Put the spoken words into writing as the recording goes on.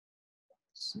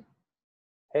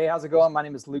Hey, how's it going? My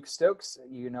name is Luke Stokes.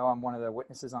 You know, I'm one of the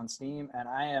witnesses on Steem, and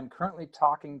I am currently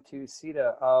talking to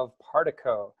Sida of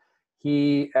Partiko.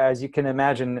 He, as you can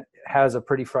imagine, has a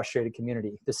pretty frustrated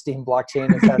community. The Steem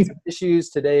blockchain has had some issues.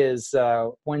 Today is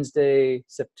Wednesday,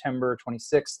 September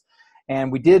 26th,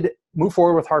 and we did move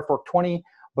forward with hard fork 20,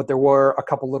 but there were a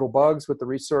couple little bugs with the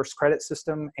resource credit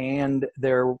system, and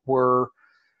there were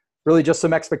really just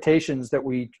some expectations that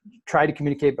we tried to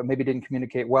communicate, but maybe didn't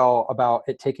communicate well, about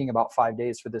it taking about 5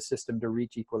 days for the system to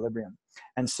reach equilibrium.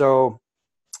 And so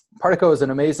Partiko is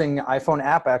an amazing iPhone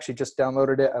app. I actually just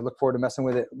downloaded it. I look forward to messing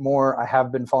with it more. I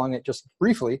have been following it just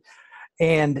briefly.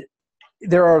 And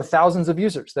there are thousands of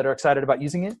users that are excited about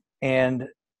using it. And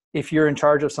if you're in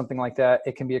charge of something like that,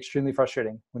 it can be extremely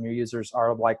frustrating when your users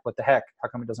are like, what the heck? How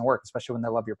come it doesn't work? Especially when they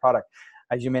love your product.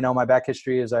 As you may know, my back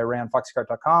history is I ran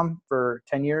foxycart.com for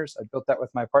 10 years. I built that with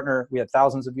my partner. We had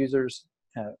thousands of users,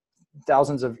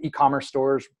 thousands of e-commerce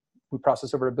stores. We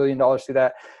processed over $1 billion through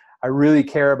that. I really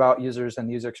care about users and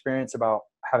the user experience, about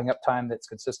having uptime that's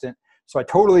consistent. So I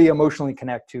totally emotionally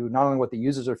connect to not only what the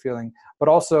users are feeling, but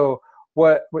also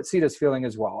what Sida's feeling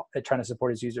as well at trying to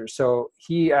support his users. So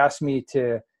he asked me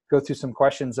to go through some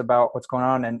questions about what's going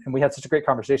on. And we had such a great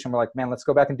conversation. We're like, man, let's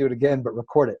go back and do it again, but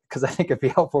record it, because I think it'd be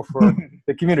helpful for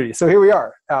the community. So here we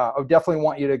are. I definitely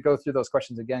want you to go through those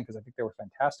questions again, because I think they were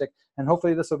fantastic. And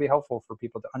hopefully this will be helpful for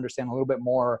people to understand a little bit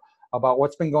more about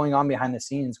what's been going on behind the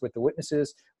scenes with the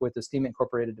witnesses, with the Steem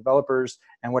Incorporated developers,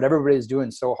 and what everybody is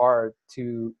doing so hard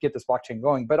to get this blockchain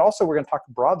going. But also we're going to talk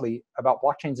broadly about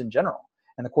blockchains in general,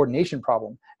 and the coordination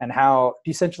problem, and how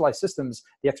decentralized systems,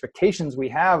 the expectations we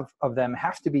have of them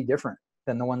have to be different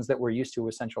than the ones that we're used to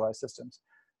with centralized systems.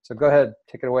 So go ahead,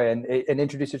 take it away, and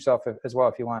introduce yourself as well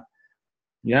if you want.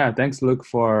 Yeah, thanks, Luke,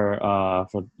 for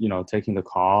taking the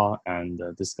call and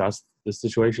discuss this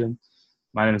situation.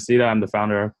 My name is Sida. I'm the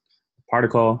founder of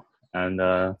Partiko, and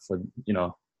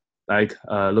like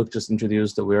Luke just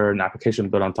introduced, we're an application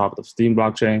built on top of the Steem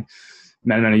blockchain.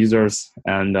 Many users,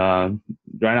 and right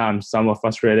now I'm somewhat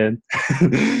frustrated,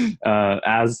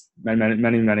 as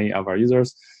many of our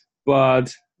users.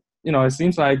 But it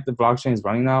seems like the blockchain is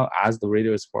running now as the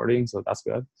radio is recording, so that's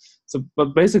good. So,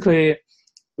 but basically,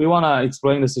 we want to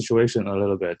explain the situation a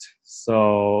little bit.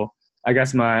 So I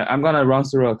guess I'm gonna run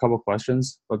through a couple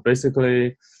questions, but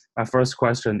basically, my first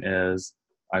question is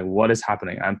like, what is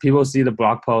happening? And people see the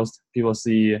blog post, people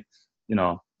see,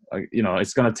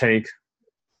 it's gonna take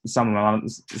some amount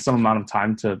of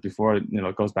time before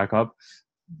it goes back up.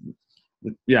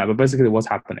 Yeah, but basically, what's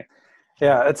happening?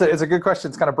 Yeah, it's a good question.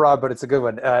 It's kind of broad, but it's a good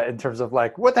one in terms of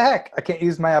like, what the heck? I can't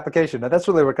use my application. And that's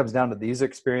really what it comes down to, the user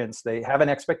experience. They have an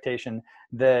expectation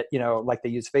that, like they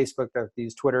use Facebook, they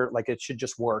use Twitter, like it should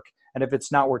just work. And if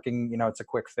it's not working, it's a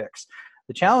quick fix.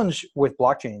 The challenge with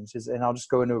blockchains is, and I'll just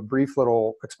go into a brief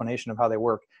little explanation of how they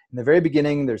work. In the very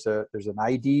beginning, there's an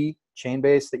ID chain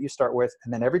base that you start with,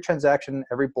 and then every transaction,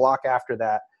 every block after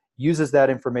that uses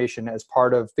that information as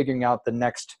part of figuring out the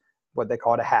next, what they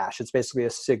call it, a hash. It's basically a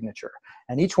signature.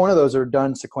 And each one of those are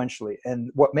done sequentially.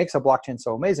 And what makes a blockchain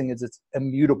so amazing is it's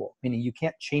immutable, meaning you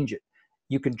can't change it.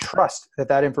 You can trust that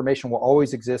that information will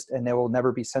always exist, and it will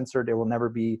never be censored. It will never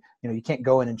be, you can't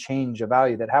go in and change a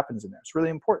value that happens in there. It's really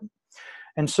important.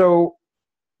 And so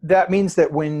that means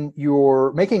that when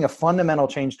you're making a fundamental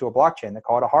change to a blockchain, they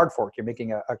call it a hard fork. You're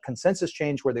making a consensus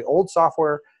change where the old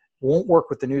software won't work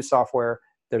with the new software.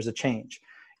 There's a change.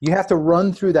 You have to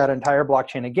run through that entire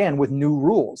blockchain again with new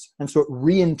rules. And so it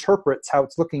reinterprets how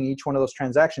it's looking at each one of those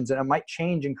transactions, and it might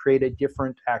change and create a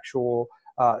different actual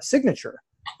signature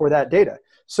for that data.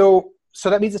 So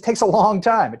that means it takes a long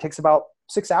time. It takes about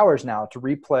 6 hours now to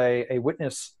replay a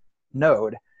witness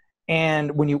node.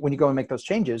 And when you go and make those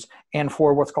changes, and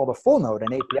for what's called a full node,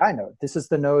 an API node, this is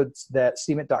the nodes that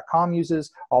Steemit.com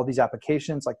uses, all these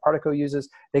applications like Partiko uses,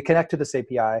 they connect to this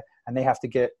API, and they have to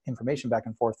get information back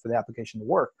and forth for the application to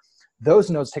work. Those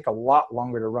nodes take a lot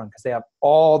longer to run because they have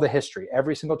all the history,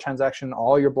 every single transaction,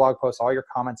 all your blog posts, all your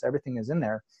comments, everything is in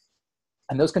there.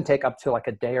 And those can take up to like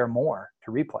a day or more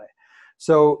to replay.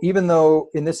 So even though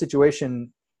in this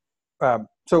situation,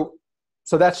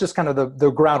 so that's just kind of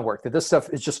the groundwork, that this stuff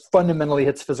is just fundamentally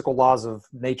hits physical laws of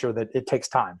nature, that it takes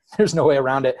time. There's no way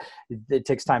around it. It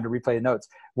takes time to replay the nodes.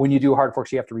 When you do hard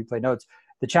forks, you have to replay nodes.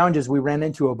 The challenge is we ran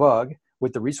into a bug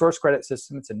with the resource credit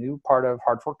system. It's a new part of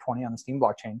hard fork 20 on the Steem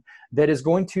blockchain that is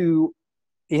going to,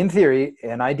 in theory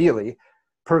and ideally,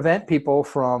 prevent people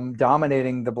from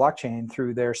dominating the blockchain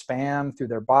through their spam, through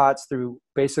their bots, through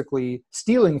basically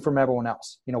stealing from everyone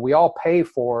else. We all pay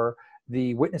for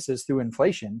the witnesses through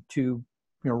inflation to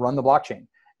run the blockchain.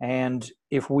 And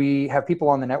if we have people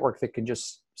on the network that can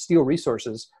just steal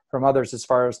resources from others as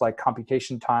far as like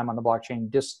computation time on the blockchain,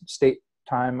 disk state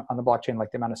time on the blockchain,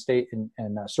 like the amount of state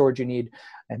and storage you need,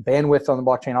 and bandwidth on the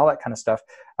blockchain, all that kind of stuff.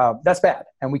 That's bad.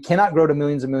 And we cannot grow to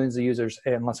millions and millions of users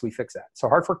unless we fix that. So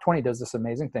Hard Fork 20 does this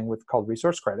amazing thing called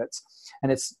resource credits,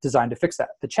 and it's designed to fix that.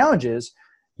 The challenge is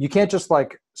you can't just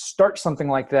like start something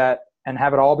like that and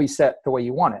have it all be set the way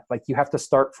you want it. Like you have to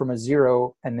start from a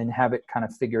zero and then have it kind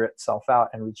of figure itself out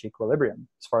and reach equilibrium,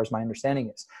 as far as my understanding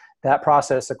is. That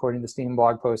process, according to the Steem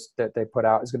blog post that they put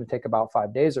out, is going to take about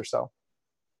 5 days or so.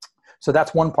 So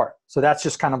that's one part. So that's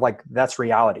just kind of like, that's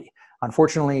reality.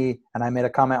 Unfortunately, and I made a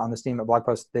comment on the Steemit blog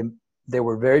post, they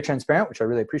were very transparent, which I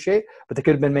really appreciate, but they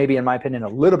could have been maybe, in my opinion, a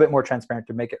little bit more transparent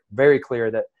to make it very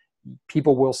clear that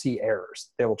people will see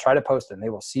errors. They will try to post it and they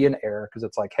will see an error because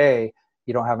it's like, hey,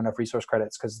 you don't have enough resource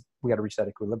credits because we got to reach that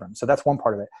equilibrium. So that's one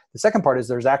part of it. The second part is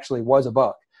there's actually was a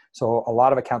bug. So a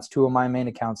lot of accounts, 2 of my main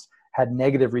accounts, had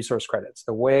negative resource credits.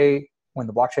 The way, when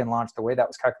the blockchain launched, the way that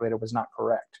was calculated was not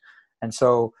correct. And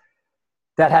so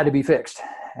that had to be fixed.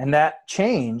 And that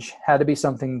change had to be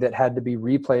something that had to be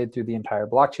replayed through the entire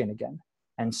blockchain again.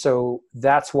 And so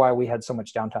that's why we had so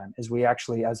much downtime, is we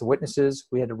actually, as the witnesses,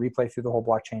 we had to replay through the whole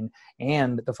blockchain,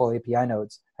 and the full API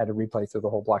nodes had to replay through the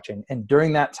whole blockchain. And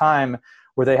during that time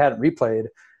where they hadn't replayed,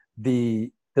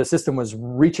 the system was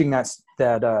reaching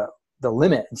the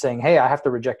limit and saying, hey, I have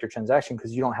to reject your transaction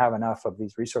because you don't have enough of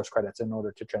these resource credits in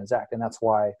order to transact. And that's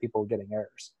why people were getting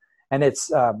errors. And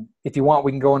it's, if you want,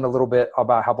 we can go into a little bit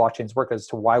about how blockchains work as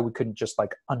to why we couldn't just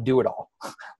like undo it all.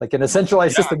 Like in a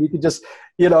centralized system, you could just,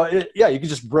 you could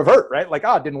just revert, right? Like,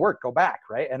 it didn't work, go back,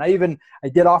 right? And I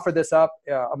did offer this up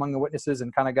among the witnesses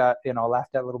and kind of got,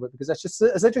 laughed at a little bit, because that's just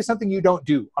essentially something you don't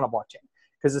do on a blockchain.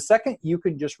 Because the second you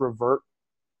can just revert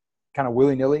kind of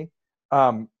willy-nilly,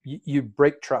 you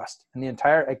break trust. And the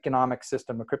entire economic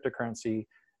system of cryptocurrency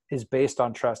is based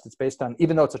on trust. It's based on,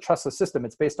 even though it's a trustless system,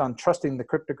 it's based on trusting the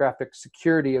cryptographic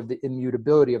security of the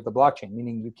immutability of the blockchain,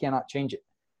 meaning you cannot change it.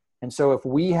 And so if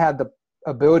we had the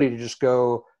ability to just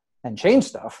go and change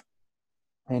stuff,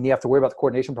 and you have to worry about the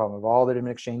coordination problem of all the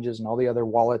different exchanges and all the other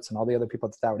wallets and all the other people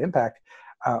that would impact,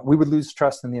 we would lose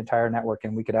trust in the entire network,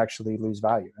 and we could actually lose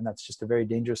value. And that's just a very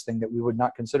dangerous thing that we would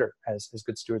not consider as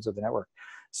good stewards of the network.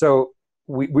 So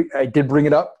I did bring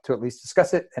it up to at least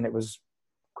discuss it, and it was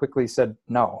quickly said,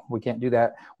 no, we can't do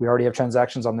that. We already have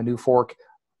transactions on the new fork.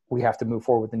 We have to move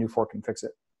forward with the new fork and fix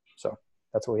it. So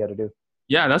that's what we had to do.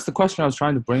 Yeah, that's the question I was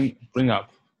trying to bring up,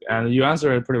 and you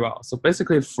answered it pretty well. So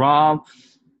basically, from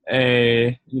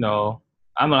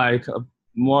I'm like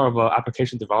more of an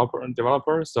application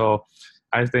developer. So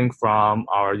I think from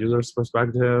our users'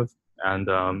 perspective, and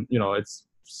it's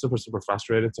super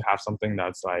frustrated to have something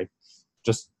that's like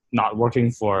just not working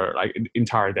for like an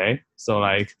entire day. So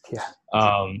like,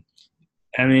 I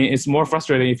mean, it's more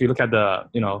frustrating if you look at the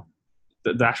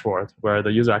dashboard where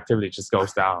the user activity just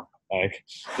goes down. Like,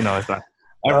 it's like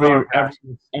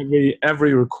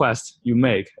every request you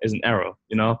make is an error,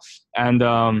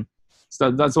 and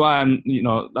so that's why me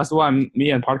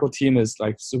and Partiko team is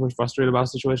like super frustrated about the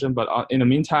situation. But in the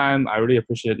meantime, I really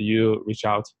appreciate you reach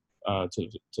out to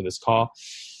this call.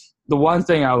 The one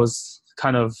thing I was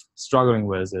kind of struggling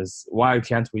with is, why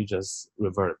can't we just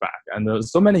revert it back? And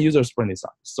there's so many users bring this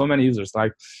up. So many users,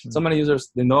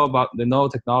 they know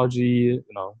technology,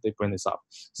 they bring this up.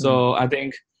 So I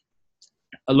think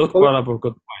Luke brought up a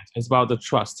good point. It's about the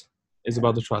trust.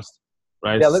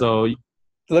 Right? Yeah, so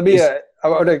let me,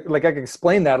 I can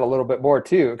explain that a little bit more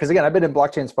too. Because again, I've been in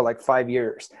blockchains for like 5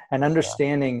 years, and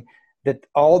understanding that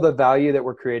all the value that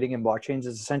we're creating in blockchains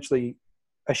is essentially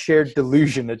a shared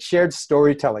delusion. It's shared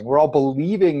storytelling. We're all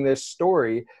believing this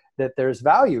story that there's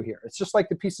value here. It's just like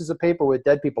the pieces of paper with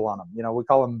dead people on them. We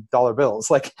call them dollar bills.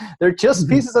 Like, they're just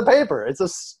pieces of paper. It's a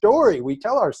story we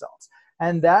tell ourselves.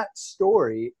 And that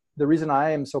story, the reason I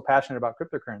am so passionate about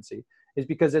cryptocurrency is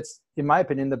because it's, in my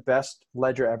opinion, the best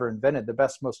ledger ever invented, the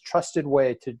best, most trusted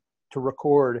way to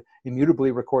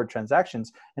immutably record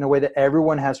transactions in a way that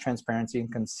everyone has transparency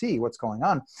and can see what's going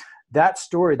on. That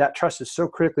story, that trust is so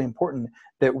critically important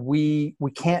that we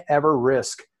can't ever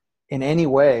risk in any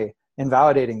way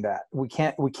invalidating that. We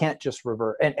can't just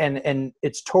revert. And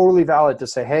it's totally valid to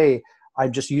say, hey,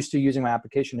 I'm just used to using my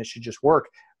application, it should just work.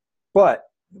 But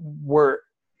we're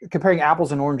comparing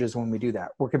apples and oranges when we do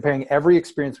that. We're comparing every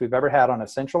experience we've ever had on a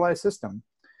centralized system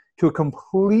to a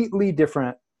completely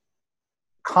different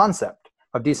concept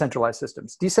of decentralized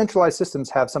systems. Decentralized systems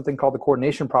have something called the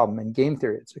coordination problem in game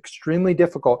theory. It's extremely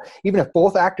difficult. Even if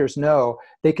both actors know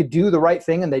they could do the right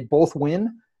thing and they both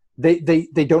win, they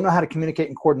don't know how to communicate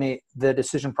and coordinate the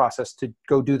decision process to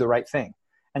go do the right thing.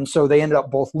 And so they ended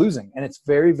up both losing. And it's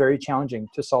very, very challenging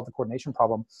to solve the coordination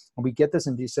problem. And we get this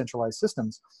in decentralized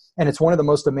systems. And it's one of the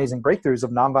most amazing breakthroughs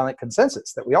of nonviolent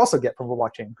consensus that we also get from a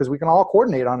blockchain, because we can all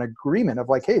coordinate on agreement of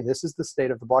like, hey, this is the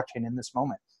state of the blockchain in this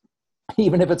moment.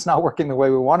 Even if it's not working the way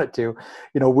we want it to,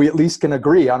 we at least can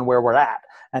agree on where we're at.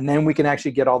 And then we can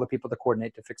actually get all the people to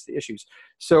coordinate to fix the issues.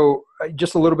 So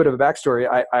just a little bit of a backstory.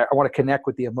 I want to connect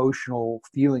with the emotional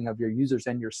feeling of your users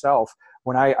and yourself.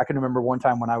 When I can remember one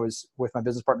time when I was with my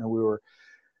business partner, we were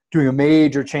doing a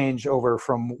major change over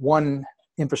from one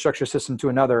infrastructure system to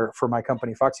another for my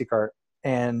company, FoxyCart.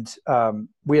 And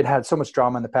we had so much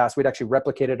drama in the past. We'd actually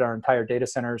replicated our entire data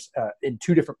centers in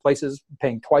 2 different places,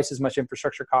 paying twice as much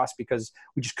infrastructure costs because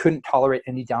we just couldn't tolerate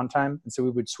any downtime. And so we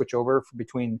would switch over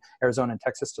between Arizona and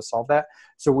Texas to solve that.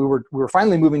 So we were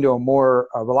finally moving to a more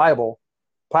reliable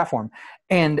platform,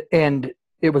 and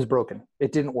it was broken.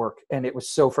 It didn't work, and it was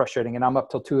so frustrating. And I'm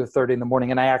up till 2:30 in the morning,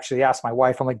 and I actually asked my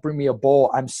wife, I'm like, bring me a bowl.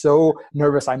 I'm so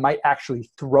nervous. I might actually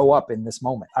throw up in this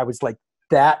moment. I was like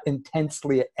that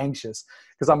intensely anxious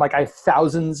because I'm like, I have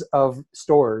thousands of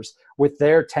stores with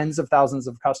their tens of thousands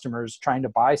of customers trying to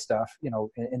buy stuff,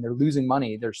 and they're losing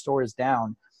money. Their store is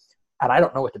down, and I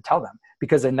don't know what to tell them,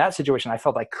 because in that situation, I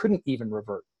felt I couldn't even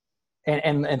revert.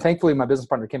 And thankfully, my business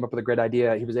partner came up with a great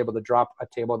idea. He was able to drop a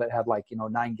table that had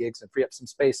 9 gigs and free up some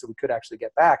space so we could actually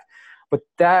get back. But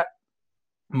that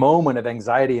moment of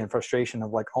anxiety and frustration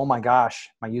of like, oh my gosh,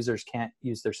 my users can't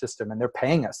use their system and they're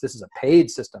paying us. This is a paid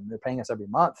system. They're paying us every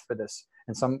month for this.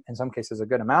 In some cases, a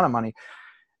good amount of money.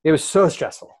 It was so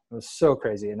stressful. It was so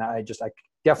crazy. And I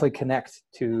definitely connect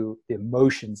to the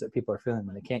emotions that people are feeling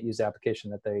when they can't use the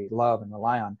application that they love and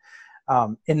rely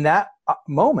on. In that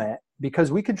moment,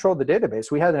 because we controlled the database,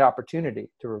 we had an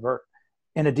opportunity to revert.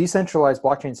 In a decentralized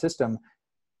blockchain system,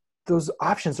 those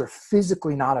options are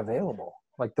physically not available.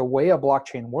 Like the way a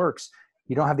blockchain works,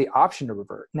 you don't have the option to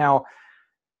revert. Now,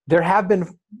 there have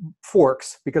been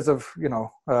forks because of,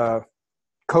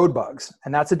 code bugs,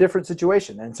 and that's a different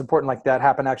situation. And it's important. Like that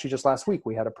happened actually just last week.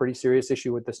 We had a pretty serious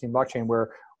issue with the Steem blockchain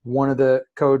where one of the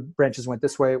code branches went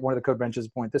this way, one of the code branches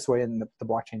went this way, and the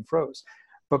blockchain froze.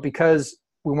 But because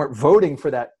we weren't voting for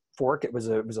that fork, it was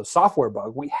a software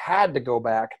bug. We had to go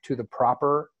back to the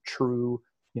proper, true,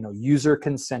 user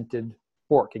consented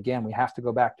fork. Again, we have to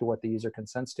go back to what the user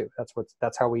consents to.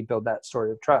 That's how we build that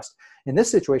story of trust. In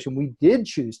this situation, we did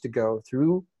choose to go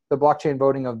through the blockchain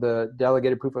voting of the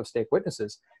delegated proof of stake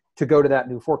witnesses to go to that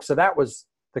new fork. So that was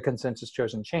the consensus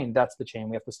chosen chain. That's the chain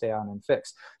we have to stay on and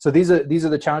fix. So these are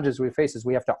the challenges we face, is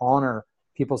we have to honor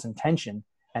people's intention.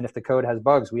 And if the code has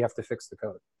bugs, we have to fix the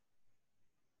code.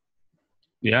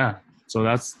 Yeah. So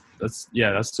that's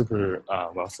super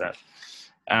well said.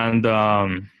 And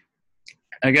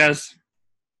I guess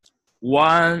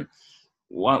one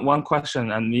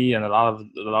question, and me and a lot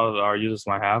of our users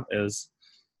might have, is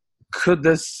could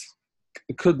this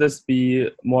be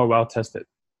more well tested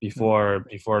before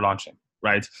launching,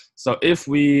 right? So if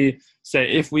we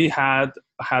had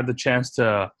the chance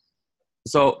to,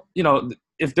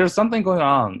 if there's something going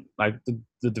on, like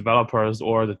the developers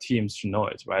or the teams should know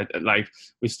it, right? Like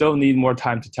we still need more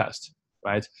time to test,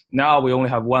 right? Now we only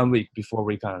have 1 week before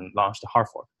we can launch the hard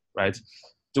fork, right?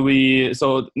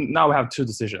 So now we have 2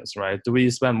 decisions, right? Do we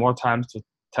spend more time to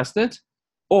test it,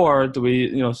 or do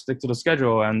we, stick to the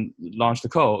schedule and launch the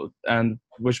code, and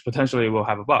which potentially will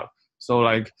have a bug? So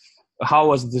like, how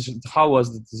was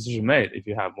the decision made, if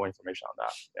you have more information on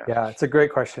that? Yeah, it's a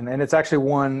great question. And it's actually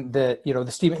one that, the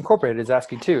Steemit Incorporated is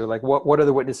asking too, like what are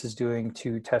the witnesses doing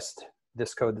to test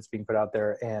this code that's being put out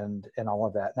there and all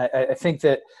of that. And I think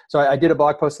that, so I did a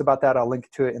blog post about that. I'll link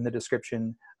to it in the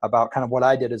description about kind of what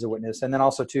I did as a witness. And then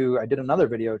also too, I did another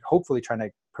video, hopefully trying to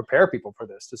prepare people for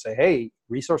this, to say, hey,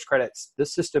 resource credits,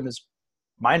 this system is,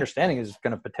 my understanding is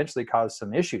going to potentially cause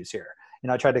some issues here.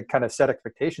 I tried to kind of set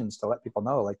expectations to let people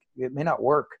know, like, it may not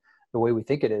work the way we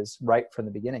think it is right from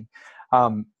the beginning.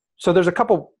 So there's a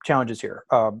couple challenges here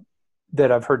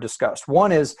that I've heard discussed.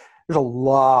 One is there's a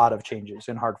lot of changes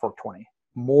in hard fork 20,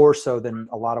 more so than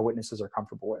a lot of witnesses are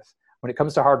comfortable with. When it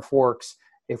comes to hard forks,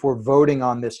 if we're voting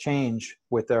on this change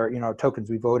with our, tokens,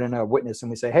 we vote in a witness and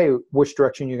we say, hey, which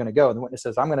direction you're going to go? And the witness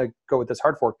says, I'm going to go with this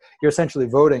hard fork. You're essentially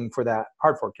voting for that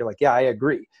hard fork. You're like, yeah, I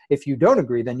agree. If you don't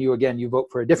agree, then you vote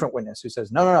for a different witness who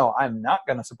says, no, I'm not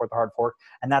going to support the hard fork.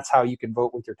 And that's how you can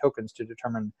vote with your tokens to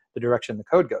determine the direction the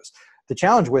code goes. The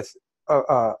challenge with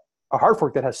a hard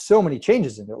fork that has so many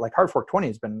changes in it, like hard fork 20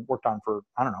 has been worked on for,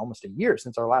 almost a year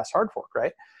since our last hard fork,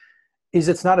 right? Is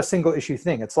it's not a single issue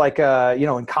thing. It's like,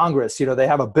 in Congress, they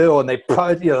have a bill and they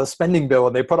put, a spending bill,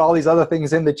 and they put all these other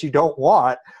things in that you don't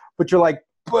want, but you're like,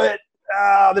 but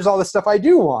there's all this stuff I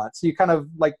do want. So you kind of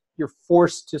like, you're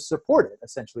forced to support it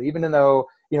essentially, even though,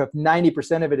 you know, if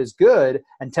 90% of it is good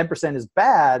and 10% is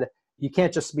bad, you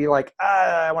can't just be like,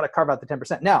 I want to carve out the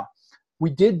 10%. Now, we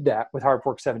did that with Hard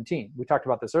Fork 17. We talked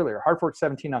about this earlier. Hard Fork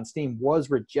 17 on Steem was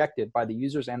rejected by the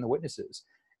users and the witnesses.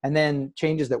 And then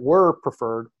changes that were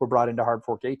preferred were brought into Hard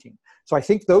Fork 18. So I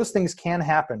think those things can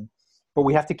happen, but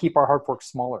we have to keep our hard fork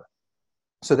smaller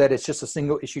so that it's just a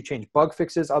single issue change. Bug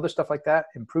fixes, other stuff like that,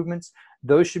 improvements,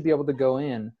 those should be able to go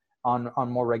in on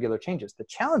more regular changes. The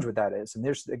challenge with that is, and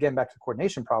there's, again, back to the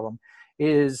coordination problem,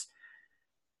 is,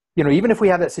 you know, even if we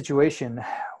have that situation,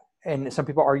 and some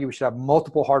people argue we should have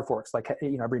multiple hard forks, like,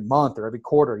 you know, every month or every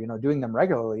quarter, you know, doing them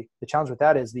regularly. The challenge with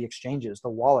that is the exchanges, the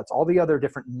wallets, all the other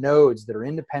different nodes that are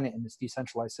independent in this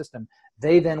decentralized system,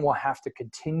 they then will have to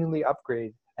continually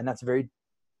upgrade, and that's very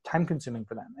time consuming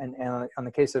for them. And on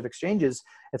the case of exchanges,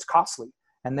 it's costly.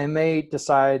 And they may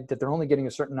decide that they're only getting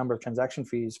a certain number of transaction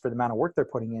fees for the amount of work they're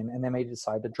putting in, and they may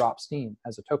decide to drop Steem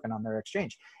as a token on their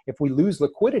exchange. If we lose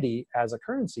liquidity as a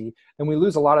currency, then we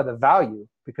lose a lot of the value,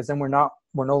 because then we're no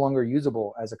longer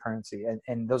usable as a currency.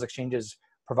 And those exchanges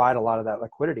provide a lot of that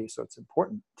liquidity. So it's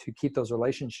important to keep those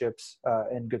relationships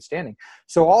in good standing.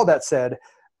 So all that said,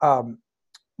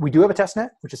 we do have a testnet,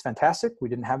 which is fantastic. We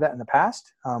didn't have that in the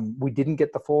past. We didn't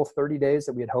get the full 30 days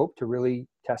that we had hoped to really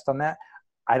test on that.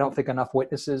 I don't think enough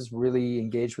witnesses really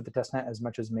engaged with the testnet as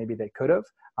much as maybe they could have,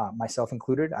 myself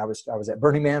included. I was at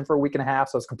Burning Man for a week and a half,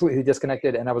 so I was completely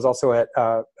disconnected. And I was also at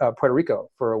Puerto Rico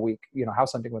for a week, you know,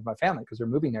 house hunting with my family, because we're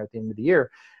moving there at the end of the year.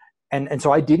 And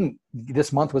so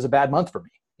this month was a bad month for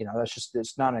me. You know,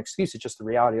 it's not an excuse. It's just the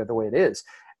reality of the way it is.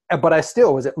 But I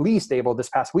still was at least able this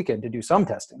past weekend to do some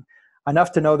testing,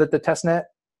 enough to know that the testnet,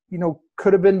 you know,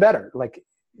 could have been better. Like,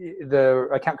 the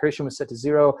account creation was set to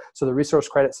 0, so the resource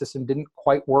credit system didn't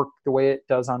quite work the way it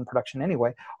does on production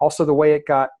anyway. Also, the way it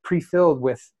got pre-filled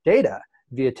with data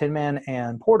via Tin Man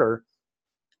and Porter,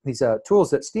 these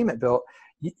tools that Steemit built,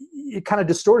 it kind of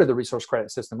distorted the resource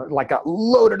credit system. It like got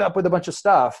loaded up with a bunch of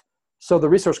stuff. So the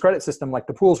resource credit system, like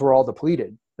the pools were all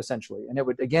depleted essentially. And it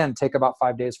would, again, take about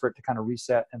 5 days for it to kind of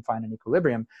reset and find an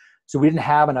equilibrium. So we didn't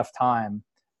have enough time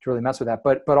to really mess with that.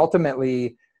 But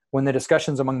ultimately, when the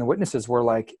discussions among the witnesses were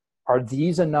like, are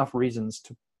these enough reasons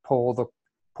to pull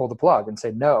the plug and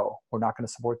say, no, we're not going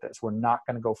to support this. We're not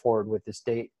going to go forward with this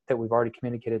date that we've already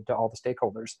communicated to all the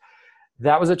stakeholders.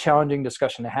 That was a challenging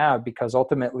discussion to have, because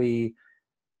ultimately,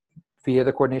 via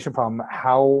the coordination problem,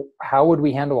 how would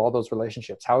we handle all those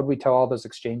relationships? How would we tell all those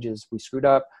exchanges, we screwed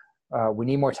up, we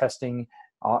need more testing,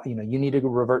 you know, you need to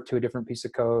revert to a different piece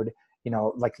of code, you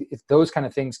know, like if those kind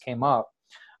of things came up,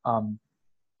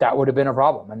 that would have been a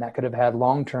problem, and that could have had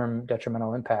long-term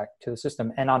detrimental impact to the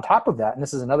system. And on top of that, and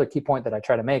this is another key point that I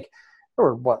try to make, there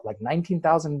were what, like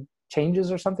 19,000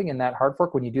 changes or something in that hard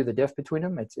fork when you do the diff between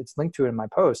them. It's linked to it in my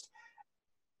post.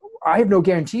 I have no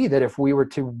guarantee that if we were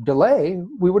to delay,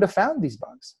 we would have found these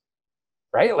bugs,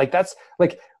 right? Like, that's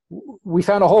like, we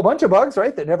found a whole bunch of bugs,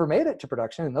 right, that never made it to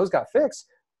production, and those got fixed.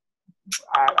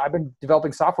 I've been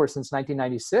developing software since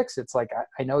 1996. It's like,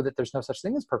 I know that there's no such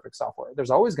thing as perfect software. There's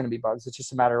always going to be bugs. It's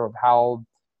just a matter of how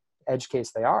edge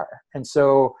case they are. And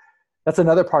so that's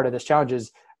another part of this challenge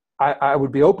is I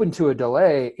would be open to a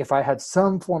delay if I had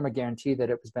some form of guarantee that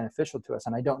it was beneficial to us.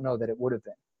 And I don't know that it would have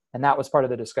been. And that was part of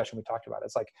the discussion we talked about.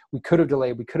 It's like, we could have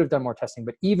delayed, we could have done more testing,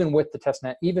 but even with the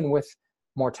testnet, even with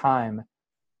more time,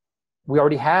 we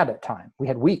already had time. We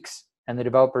had weeks. And the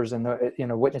developers and the, you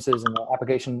know, witnesses and the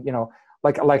application, you know,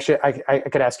 like I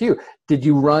could ask you, did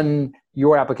you run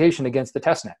your application against the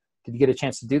testnet? Did you get a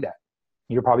chance to do that?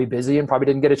 You're probably busy and probably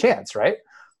didn't get a chance, right?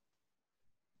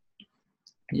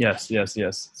 Yes.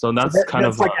 So that's kind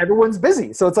of like everyone's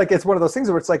busy. So it's one of those things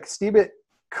where it's like Steemit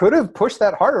could have pushed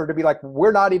that harder to be like,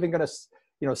 we're not even going to,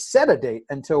 you know, set a date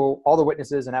until all the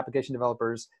witnesses and application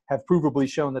developers have provably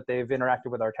shown that they've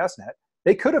interacted with our testnet.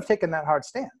 They could have taken that hard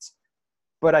stance.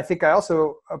 But I think I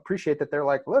also appreciate that they're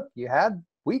like, look, you had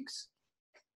weeks.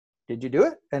 Did you do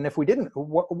it? And if we didn't,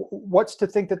 what's to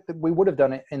think that we would have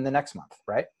done it in the next month,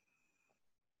 right?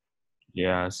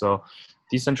 Yeah, so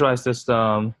decentralized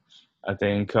system, I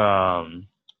think the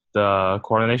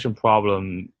coordination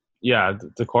problem, yeah,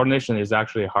 the coordination is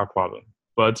actually a hard problem.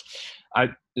 But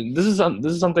this is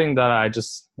something that I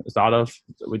just thought of.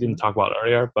 We didn't talk about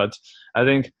earlier, but I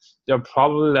think there are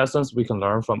probably lessons we can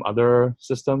learn from other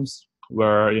systems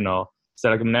where, you know, so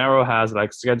like Monero has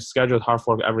like scheduled hard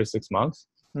fork every 6 months,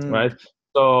 right?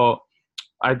 So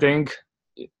I think,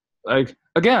 like,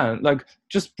 again, like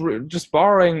just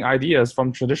borrowing ideas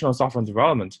from traditional software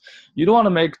development, you don't want to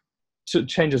make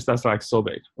changes that's like so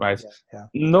big, right? Yeah.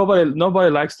 Nobody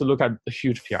likes to look at the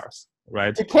huge PRs,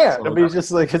 right? You can't. I So mean, it's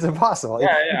just like, it's impossible.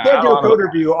 yeah, You yeah, can't I do a don't code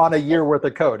want review on a year worth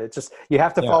of code. It's just, you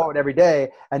have to to. Yeah, follow it every day.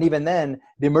 And even then,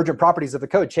 the emergent properties of the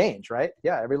code change, right?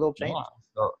 Yeah, every little change.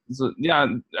 yeah. So yeah,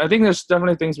 I think there's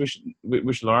definitely things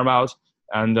we should learn about,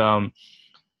 and um,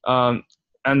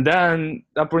 and then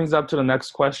that brings up to the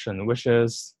next question, which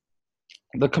is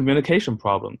the communication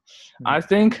problem. Hmm. I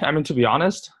think, I mean, to be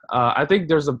honest, I think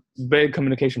there's a big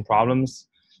communication problems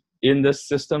in this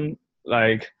system.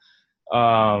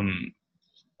 Um,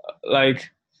 like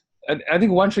I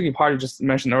think one tricky part you just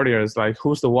mentioned earlier is like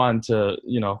who's the one to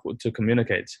to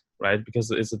communicate, right?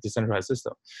 Because it's a decentralized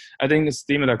system. I think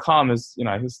Steemit.com is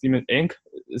I think Steemit Inc.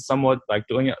 is somewhat like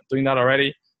doing that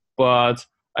already, but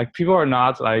like people are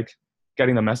not like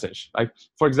getting the message. Like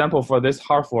for example, for this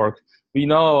hard fork, we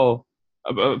know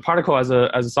Partiko as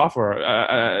a software,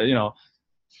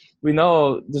 we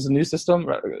know there's a new system,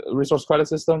 resource credit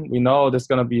system. We know there's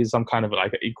going to be some kind of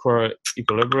like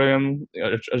equilibrium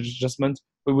adjustment,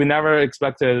 but we never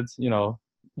expected, people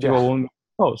won't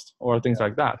post or things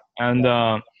like that. And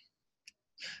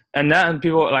then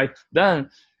people like,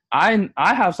 then I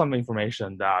have some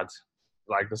information that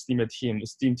like the Steem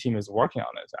team is working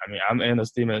on it. I mean, I'm in the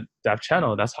Steemit dev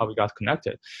channel. That's how we got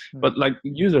connected. But like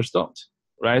users don't,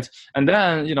 right? And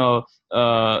then, people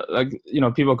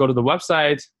go to the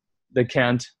website, they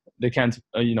can't they can't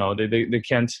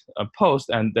post,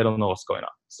 and they don't know what's going on.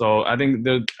 So I think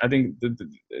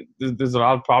there's a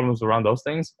lot of problems around those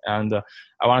things, and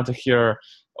I wanted to hear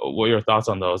what your thoughts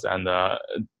on those, and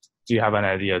do you have an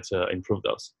idea to improve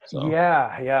those? So.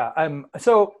 Yeah.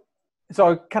 So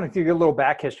I'll kind of give you a little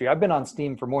back history. I've been on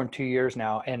Steem for more than 2 years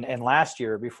now. And last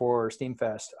year before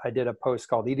Steamfest, I did a post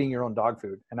called Eating Your Own Dog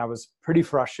Food. And I was pretty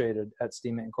frustrated at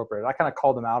Steemit Incorporated. I kind of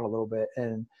called them out a little bit.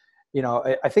 And,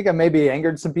 I think I maybe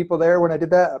angered some people there when I did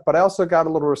that, but I also got a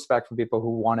little respect from people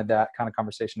who wanted that kind of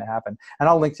conversation to happen. And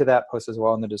I'll link to that post as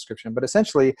well in the description. But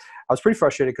essentially, I was pretty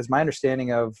frustrated because my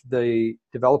understanding of the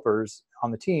developers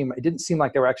on the team, it didn't seem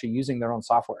like they were actually using their own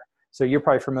software. So you're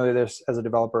probably familiar with this as a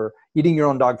developer. Eating your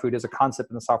own dog food is a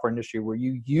concept in the software industry where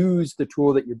you use the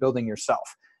tool that you're building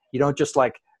yourself. You don't just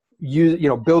like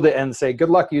build it and say, good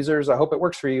luck users, I hope it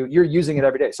works for you. You're using it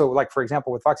every day. So like, for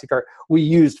example, with FoxyCart, we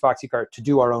used FoxyCart to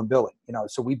do our own billing.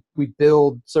 So we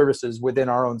build services within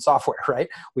our own software, right?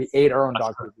 We ate our own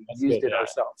dog food. We used it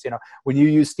ourselves. When you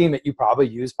use Steemit, you probably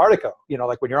use Partiko.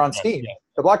 Like when you're on Steem,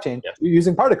 the blockchain, you're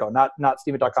using Partiko, not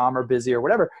Steemit.com or Busy or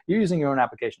whatever. You're using your own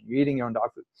application. You're eating your own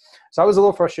dog food. So I was a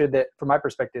little frustrated that, from my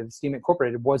perspective, Steem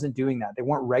Incorporated wasn't doing that. They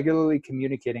weren't regularly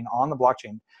communicating on the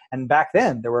blockchain. And back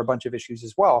then, there were a bunch of issues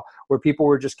as well, where people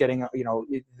were just getting,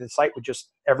 the site would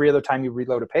just, every other time you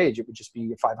reload a page, it would just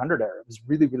be a 500 error. It was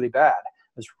really, really bad.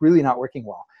 It was really not working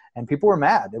well. And people were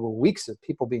mad. There were weeks of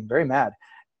people being very mad.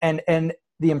 And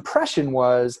the impression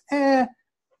was, they're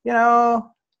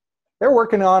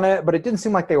working on it, but it didn't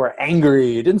seem like they were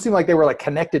angry. It didn't seem like they were like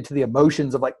connected to the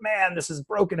emotions of like, man, this is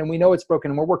broken and we know it's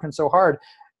broken and we're working so hard.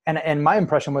 And my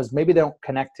impression was maybe they don't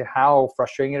connect to how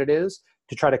frustrating it is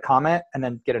to try to comment and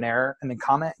then get an error and then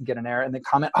comment and get an error and then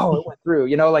comment, oh, it went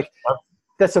through,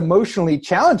 that's emotionally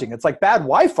challenging. It's like bad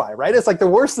Wi-Fi, right? It's like the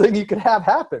worst thing you could have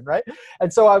happen, right?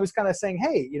 And so I was kind of saying,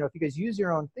 hey, if you guys use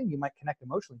your own thing, you might connect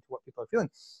emotionally to what people are feeling.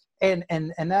 And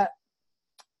that,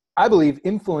 I believe,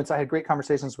 I had great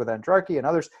conversations with Andrarchy and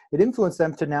others. It influenced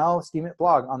them to now Steemit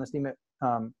blog on the Steemit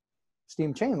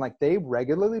Steem chain. Like they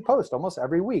regularly post almost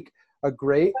every week a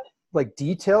great, like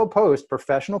detailed post,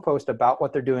 professional post about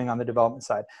what they're doing on the development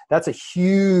side. That's a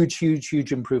huge, huge,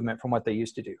 huge improvement from what they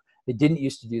used to do. They didn't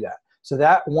used to do that. So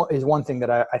that is one thing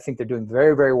that I think they're doing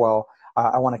very, very well.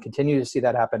 I want to continue to see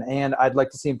that happen. And I'd like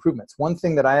to see improvements. One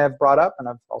thing that I have brought up, and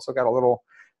I've also got a little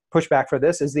pushback for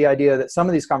this, is the idea that some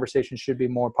of these conversations should be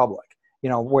more public,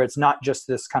 where it's not just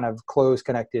this kind of close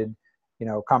connected,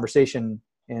 conversation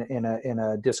in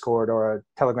a Discord or a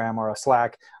Telegram or a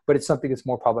Slack, but it's something that's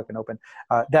more public and open.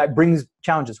 That brings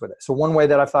challenges with it. So one way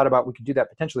that I've thought about we could do that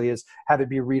potentially is have it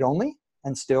be read-only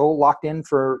and still locked in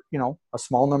for, a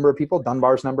small number of people,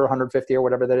 Dunbar's number, 150 or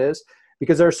whatever that is,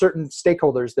 because there are certain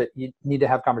stakeholders that you need to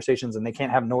have conversations and they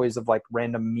can't have noise of like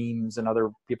random memes and other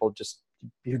people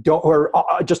who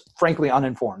are just frankly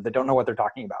uninformed, that don't know what they're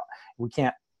talking about.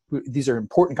 These are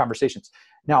important conversations.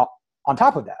 Now, on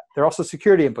top of that, there are also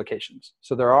security implications.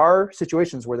 So there are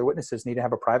situations where the witnesses need to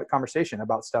have a private conversation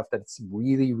about stuff that's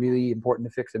really, really important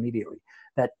to fix immediately.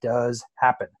 That does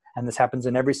happen. And this happens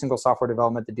in every single software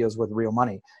development that deals with real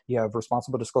money. You have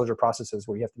responsible disclosure processes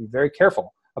where you have to be very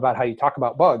careful about how you talk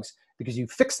about bugs because you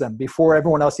fix them before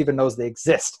everyone else even knows they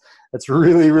exist. That's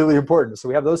really, really important. So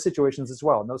we have those situations as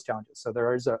well and those challenges. So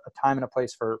there is a time and a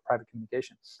place for private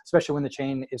communication, especially when the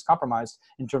chain is compromised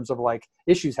in terms of like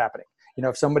issues happening.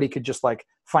 if somebody could just like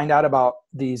find out about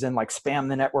these and like spam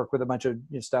the network with a bunch of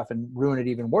stuff and ruin it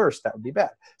even worse, that would be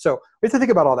bad. So we have to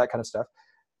think about all that kind of stuff.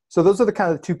 So those are the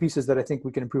kind of two pieces that I think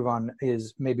we can improve on,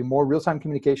 is maybe more real-time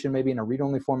communication, maybe in a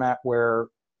read-only format where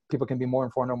people can be more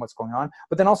informed on what's going on.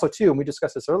 But then also too, and we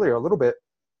discussed this earlier a little bit,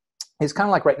 it's kind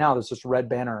of like right now, there's this red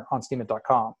banner on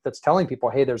steemit.com that's telling people,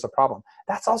 hey, there's a problem.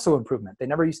 That's also improvement. They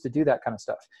never used to do that kind of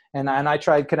stuff. And I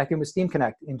tried connecting with Steem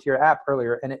Connect into your app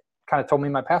earlier, and it kind of told me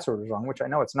my password was wrong, which I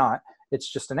know it's not. It's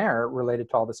just an error related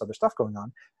to all this other stuff going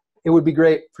on. It would be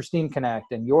great for Steem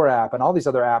Connect and your app and all these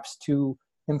other apps to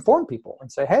inform people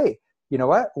and say, hey, you know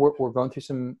what? We're going through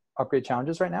some upgrade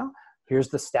challenges right now. Here's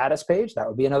the status page. That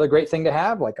would be another great thing to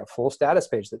have, like a full status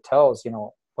page that tells,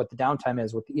 what the downtime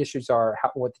is, what the issues are,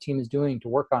 what the team is doing to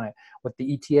work on it, what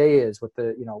the ETA is, what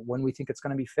the, when we think it's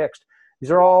going to be fixed.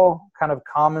 These are all kind of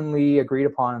commonly agreed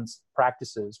upon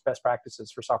practices, best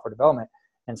practices for software development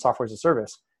and software as a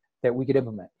service that we could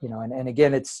implement, and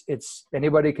again, it's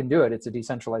anybody can do it. It's a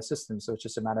decentralized system. So it's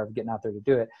just a matter of getting out there to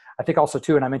do it. I think also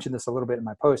too, and I mentioned this a little bit in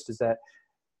my post, is that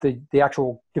the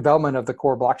actual development of the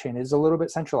core blockchain is a little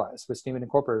bit centralized with Steemit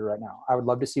Incorporated right now. I would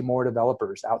love to see more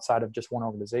developers outside of just one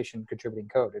organization contributing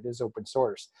code. It is open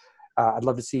source. I'd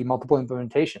love to see multiple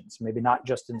implementations, maybe not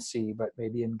just in C, but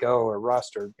maybe in Go or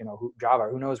Rust or Java,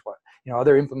 who knows what,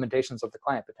 other implementations of the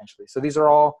client potentially. So these are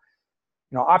all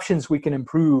options we can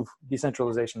improve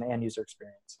decentralization and user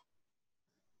experience.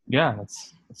 Yeah,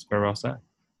 that's very well said.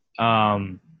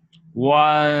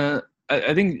 One,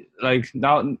 I think like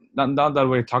now that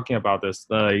we're talking about this,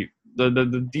 the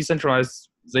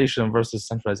decentralization versus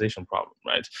centralization problem,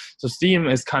 right? So Steem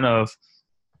is kind of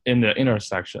in the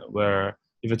intersection where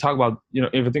if you talk about,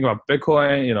 if you think about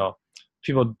Bitcoin,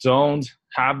 people don't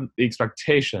have the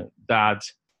expectation that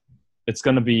it's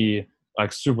going to be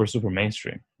like super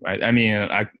mainstream, right? I mean,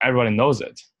 like everybody knows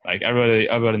it, like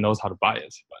everybody knows how to buy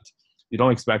it, but you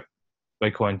don't expect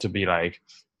Bitcoin to be like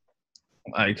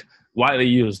widely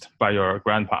used by your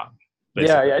grandpa.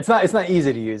 Basically. Yeah. It's not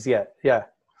easy to use yet. Yeah.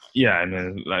 Yeah, I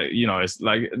mean, like it's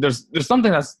like there's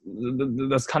something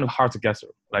that's kind of hard to get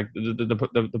through, like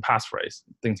the passphrase,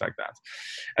 things like that.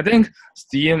 I think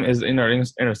Steem is in an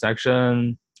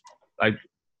intersection, like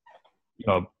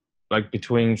like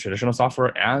between traditional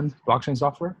software and blockchain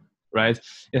software, right?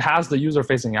 It has the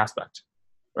user-facing aspect,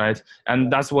 right?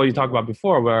 And that's what you talked about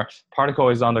before, where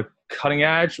Partiko is on the cutting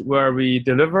edge, where we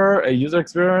deliver a user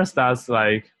experience that's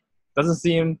like doesn't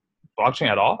seem blockchain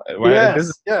at all, right?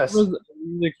 Yes. User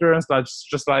experience that's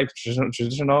just like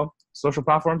traditional social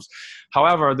platforms.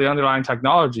 However, the underlying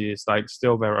technology is like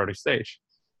still very early stage,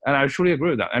 and I truly agree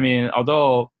with that. I mean,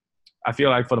 although I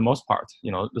feel like for the most part,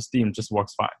 the Steem just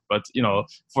works fine. But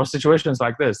for situations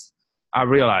like this, I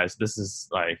realize this is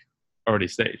like early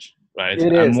stage, right?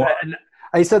 It is. And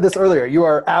I said this earlier. You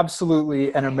are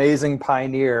absolutely an amazing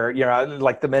pioneer.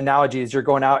 Like the analogy is you're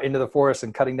going out into the forest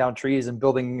and cutting down trees and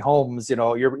building homes.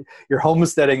 You're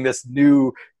homesteading this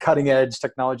new cutting edge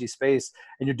technology space,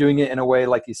 and you're doing it in a way,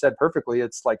 like you said perfectly.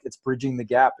 It's like it's bridging the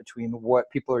gap between what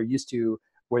people are used to,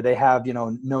 where they have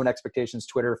known expectations.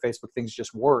 Twitter, Facebook, things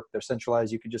just work. They're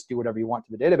centralized. You can just do whatever you want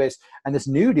to the database. And this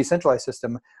new decentralized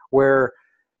system where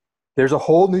there's a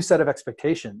whole new set of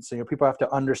expectations. So people have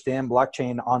to understand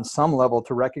blockchain on some level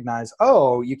to recognize,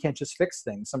 oh, you can't just fix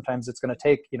things. Sometimes it's going to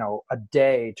take a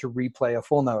day to replay a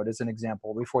full node, as an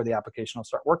example, before the application will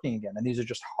start working again. And these are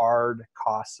just hard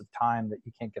costs of time that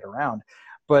you can't get around.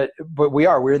 But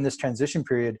we're in this transition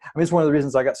period. I mean, it's one of the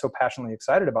reasons I got so passionately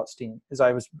excited about Steem, is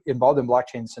I was involved in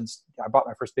blockchain since I bought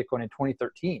my first Bitcoin in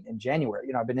 2013 in January.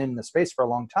 I've been in the space for a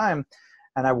long time,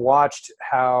 and I watched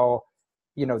how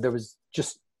there was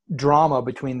just drama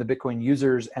between the Bitcoin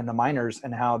users and the miners,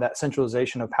 and how that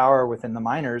centralization of power within the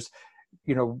miners,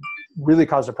 really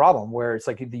caused a problem where it's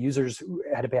like the users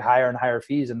had to pay higher and higher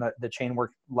fees, and the chain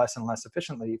worked less and less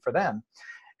efficiently for them.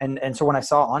 And so when I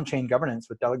saw on-chain governance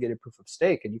with delegated proof of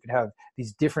stake, and you could have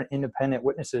these different independent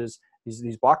witnesses,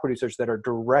 these block producers that are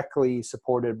directly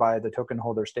supported by the token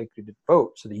holder staked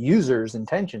vote, so the users'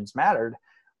 intentions mattered.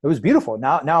 It was beautiful.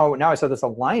 Now I saw this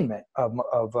alignment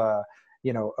of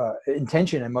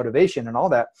intention and motivation and all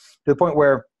that, to the point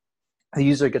where the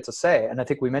user gets a say. And I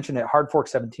think we mentioned it, hard fork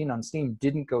 17 on Steem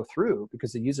didn't go through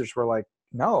because the users were like,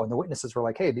 no, and the witnesses were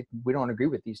like, hey, we don't agree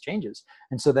with these changes.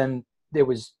 And so then it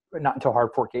was not until hard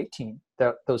fork 18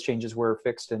 that those changes were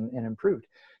fixed and improved.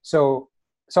 So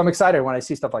I'm excited when I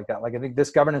see stuff like that. Like, I think this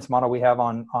governance model we have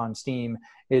on Steem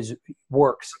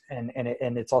works, and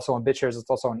it's also on BitShares, it's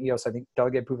also on EOS. I think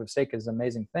delegated proof of stake is an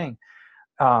amazing thing.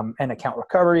 And account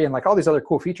recovery and like all these other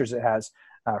cool features it has,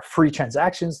 free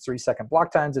transactions, 3-second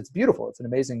block times. It's beautiful. It's an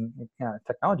amazing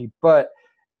technology, but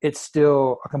it's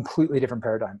still a completely different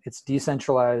paradigm. It's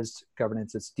decentralized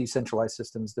governance. It's decentralized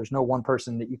systems. There's no one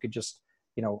person that you could just,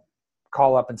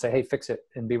 call up and say, hey, fix it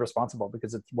and be responsible,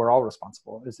 because we're all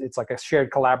responsible. It's like a shared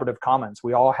collaborative commons.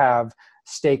 We all have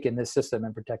stake in this system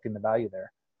and protecting the value there.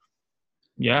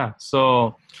 Yeah.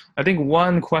 So I think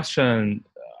one question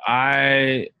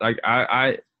I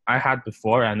had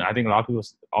before, and I think a lot of people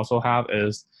also have,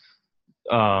 is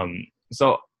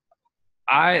so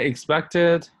I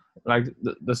expected like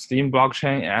the Steem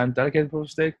blockchain and dedicated proof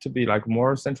of stake to be like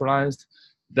more centralized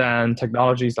than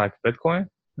technologies like Bitcoin.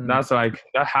 That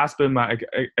has been my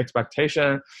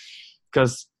expectation,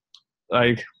 because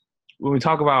like when we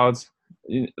talk about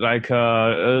like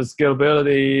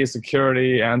scalability,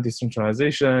 security, and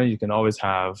decentralization, you can always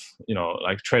have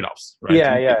like trade-offs, right?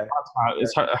 Yeah.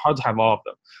 It's hard to have all of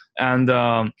them. And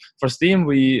for Steem,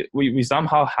 we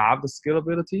somehow have the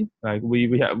scalability. Like we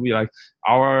like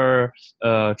our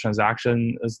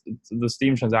transaction, the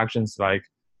Steem transactions, like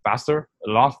faster,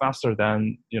 a lot faster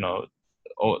than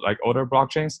like older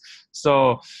blockchains.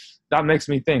 So that makes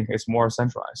me think it's more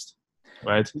centralized,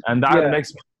 right? And that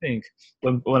makes me think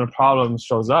when a problem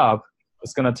shows up,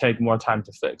 it's going to take more time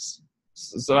to fix.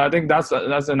 So I think that's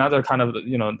another kind of the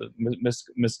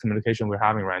miscommunication we're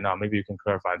having right now. Maybe you can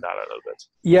clarify that a little bit.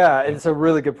 Yeah, it's a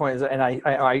really good point. And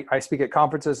I speak at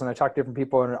conferences and I talk to different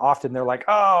people, and often they're like,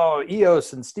 oh,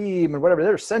 EOS and Steem and whatever,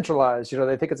 they're centralized.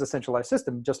 They think it's a centralized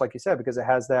system, just like you said, because it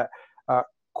has that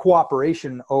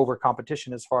cooperation over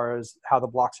competition as far as how the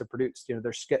blocks are produced.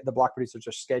 The block producers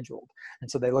are scheduled, and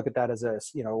so they look at that as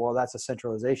well, that's a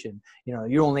centralization.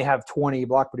 You only have 20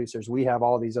 block producers, we have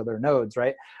all these other nodes,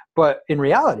 right? But in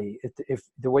reality, if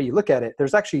the way you look at it,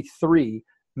 there's actually 3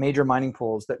 major mining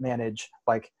pools that manage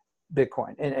like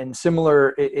Bitcoin, and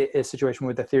similar is situation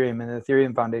with Ethereum and the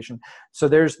Ethereum Foundation. So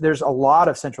there's a lot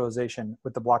of centralization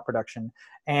with the block production,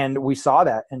 and we saw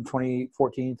that in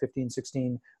 2014, 15,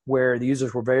 16, where the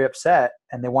users were very upset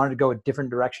and they wanted to go a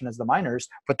different direction as the miners,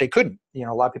 but they couldn't. A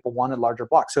lot of people wanted larger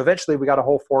blocks. So eventually we got a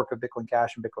whole fork of Bitcoin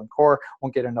Cash and Bitcoin Core.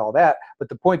 Won't get into all that, but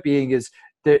the point being is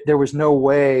that there was no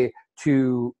way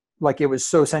to, like, it was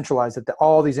so centralized that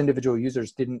all these individual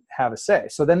users didn't have a say.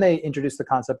 So then they introduced the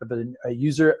concept of a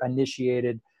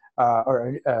user-initiated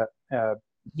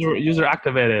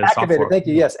user-activated soft fork. Thank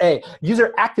you. Yes,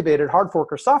 user-activated hard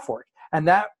fork or soft fork, and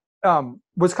that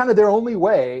was kind of their only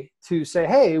way to say,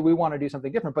 hey, we want to do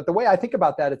something different. But the way I think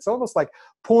about that, it's almost like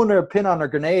pulling a pin on a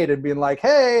grenade and being like,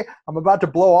 hey, I'm about to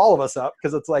blow all of us up,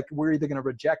 because it's like we're either going to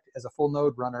reject, as a full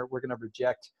node runner, we're going to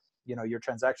reject your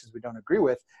transactions we don't agree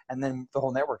with, and then the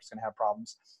whole network is going to have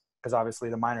problems, because obviously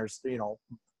the miners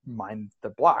mine the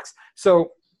blocks.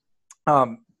 So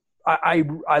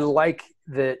I like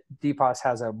that DPoS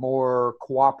has a more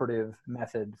cooperative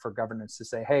method for governance to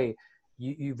say, hey,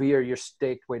 you via your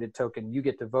stake weighted token, you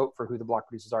get to vote for who the block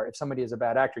producers are. If somebody is a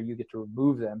bad actor, you get to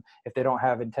remove them. If they don't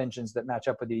have intentions that match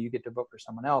up with you, you get to vote for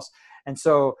someone else. And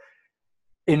so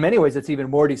in many ways, it's even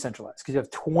more decentralized, because you have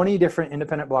 20 different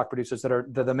independent block producers that are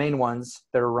the main ones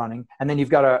that are running. And then you've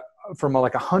got from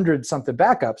like 100 something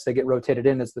backups, they get rotated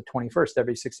in as the 21st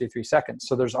every 63 seconds.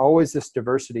 So there's always this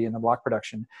diversity in the block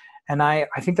production. And I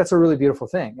think that's a really beautiful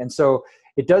thing. And so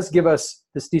it does give us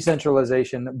this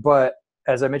decentralization, but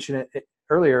as I mentioned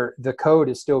earlier, the code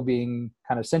is still being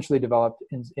kind of centrally developed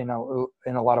in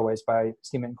a lot of ways by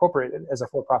Steemit Incorporated as a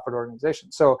for-profit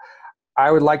organization. So I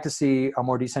would like to see a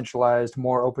more decentralized,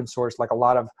 more open source, like a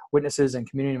lot of witnesses and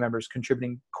community members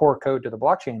contributing core code to the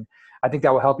blockchain. I think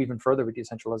that will help even further with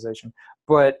decentralization.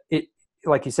 But it,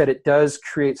 like you said, it does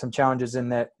create some challenges in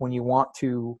that when you want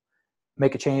to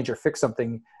make a change or fix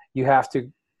something, you have to,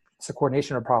 it's a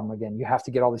coordination problem again. You have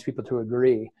to get all these people to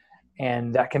agree.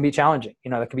 And that can be challenging.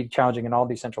 That can be challenging in all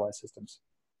decentralized systems.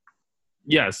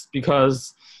 Yes,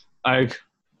 because like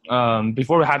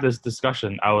before we had this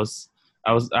discussion, I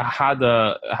had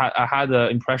the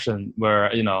impression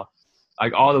where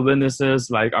like all the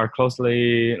witnesses like are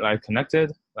closely like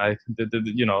connected. Like it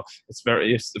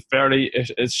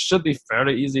should be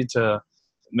fairly easy to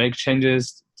make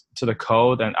changes to the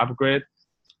code and upgrade.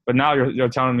 But now you're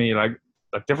telling me like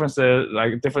differences,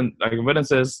 like different like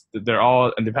witnesses, they're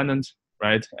all independent,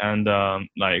 right? And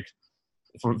like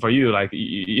for you, like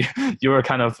you were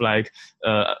kind of like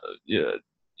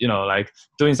like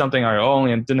doing something on your own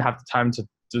and didn't have the time to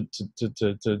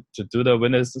do the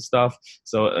witness stuff.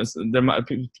 So there might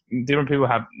different people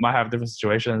might have different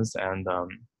situations, and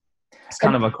it's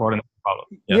kind of a coordination problem.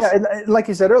 Yes. Yeah, and like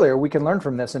you said earlier, we can learn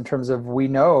from this in terms of, we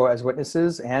know as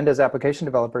witnesses and as application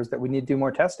developers that we need to do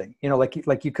more testing.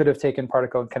 Like you could have taken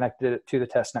Partiko and connected it to the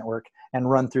test network and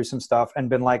run through some stuff and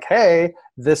been like, hey,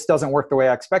 this doesn't work the way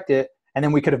I expect it. And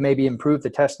then we could have maybe improved the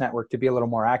test network to be a little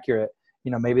more accurate.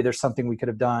 Maybe there's something we could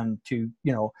have done to,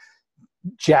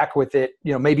 jack with it,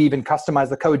 maybe even customize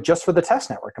the code just for the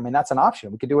test network. I mean, that's an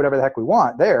option. We could do whatever the heck we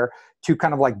want there to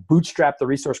kind of like bootstrap the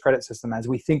resource credit system as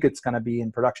we think it's going to be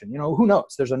in production. Who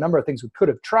knows? There's a number of things we could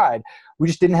have tried. We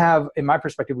just didn't have, in my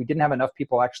perspective, we didn't have enough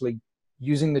people actually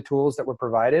using the tools that were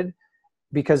provided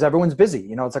because everyone's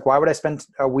busy. It's like, why would I spend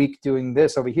a week doing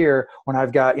this over here when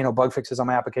I've got, bug fixes on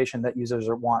my application that users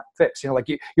want fixed? Like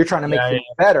you're trying to make things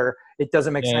better. It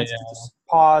doesn't make sense to just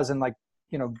pause and like,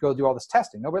 go do all this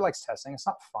testing. Nobody likes testing. It's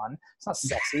not fun. It's not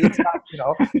sexy. It's not,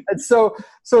 and so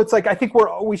it's like, I think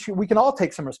we can all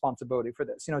take some responsibility for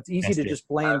this. It's easy to just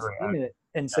blame Steemit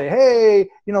and say, hey,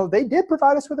 they did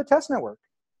provide us with a test network.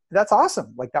 That's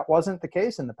awesome. Like that wasn't the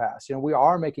case in the past. We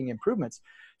are making improvements.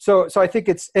 So I think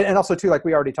it's, and also too, like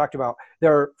we already talked about,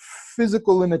 there are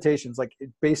physical limitations, like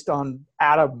based on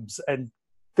atoms and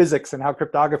physics and how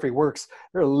cryptography works.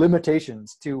 There are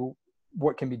limitations to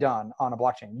what can be done on a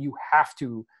blockchain. You have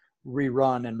to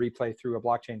rerun and replay through a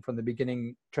blockchain from the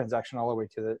beginning transaction all the way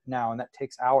to the now. And that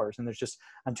takes hours. And there's just,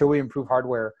 until we improve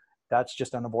hardware, that's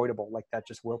just unavoidable. Like that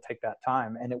just will take that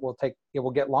time, and it will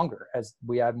get longer as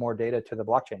we add more data to the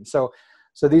blockchain. So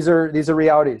these are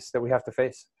realities that we have to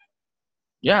face.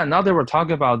 Yeah, now that we're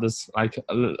talking about this,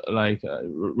 replay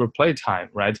time,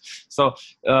 right? So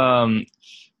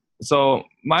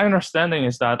my understanding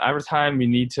is that every time we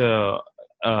need to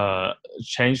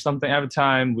change something, every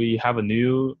time we have a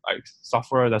new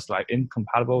software that's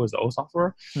incompatible with the old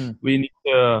software, we need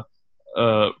to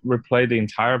replay the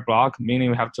entire block,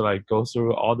 meaning we have to go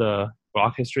through all the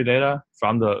block history data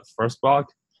from the first block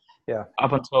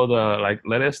up until the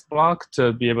latest block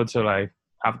to be able to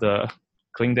have the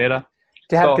clean data.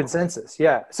 To have consensus,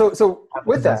 yeah. So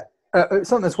with that,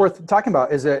 something that's worth talking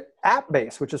about is that app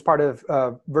base, which is part of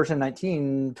version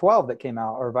 1912 that came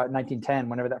out, or about 1910,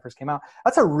 whenever that first came out.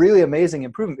 That's a really amazing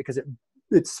improvement because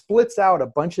it splits out a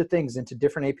bunch of things into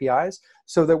different APIs,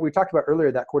 so that we talked about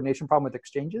earlier, that coordination problem with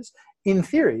exchanges. In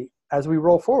theory, as we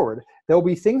roll forward, there'll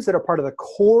be things that are part of the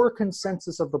core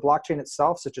consensus of the blockchain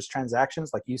itself, such as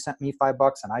transactions, like you sent me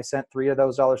 $5 and I sent $3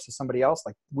 of those to somebody else.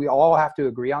 Like we all have to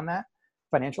agree on that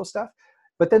financial stuff.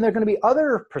 But then there are going to be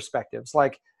other perspectives,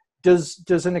 like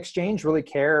does an exchange really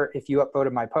care if you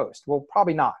upvoted my post? Well,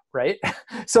 probably not, right?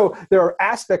 So there are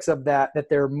aspects of that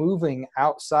they're moving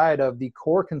outside of the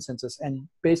core consensus and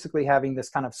basically having this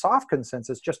kind of soft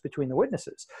consensus just between the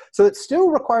witnesses. So it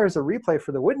still requires a replay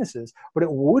for the witnesses, but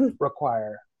it wouldn't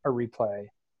require a replay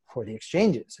for the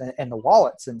exchanges and the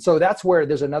wallets. And so that's where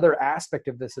there's another aspect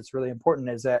of this that's really important,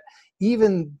 is that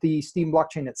even the Steem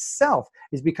blockchain itself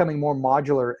is becoming more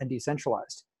modular and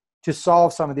decentralized to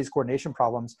solve some of these coordination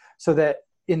problems, so that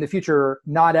in the future,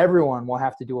 not everyone will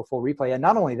have to do a full replay. And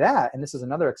not only that, and this is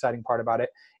another exciting part about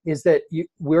it, is that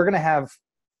we're going to have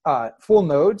full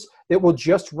nodes that will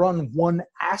just run one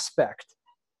aspect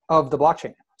of the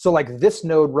blockchain. So like this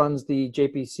node runs the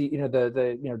JPC,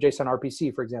 the JSON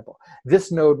RPC, for example.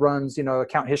 This node runs,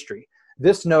 account history.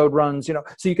 This node runs, so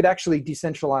you could actually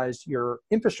decentralize your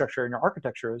infrastructure and your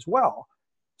architecture as well.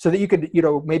 So that you could,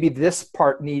 maybe this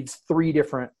part needs 3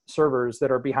 different servers that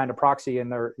are behind a proxy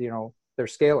and they're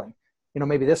scaling.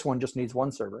 Maybe this one just needs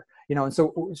 1 server. And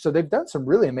so they've done some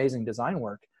really amazing design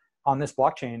work on this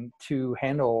blockchain to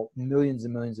handle millions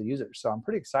and millions of users. So I'm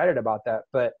pretty excited about that.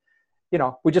 But we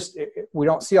don't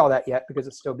see all that yet because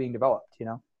it's still being developed.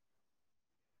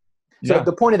 So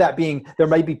the point of that being, there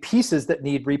might be pieces that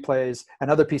need replays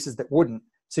and other pieces that wouldn't.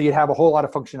 So you'd have a whole lot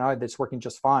of functionality that's working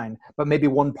just fine, but maybe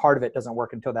one part of it doesn't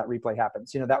work until that replay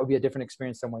happens. That would be a different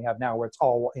experience than we have now, where it's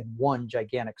all in one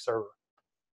gigantic server.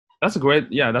 That's a great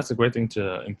thing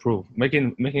to improve,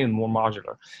 making it more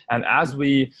modular. And as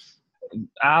the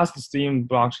Steem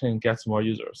blockchain gets more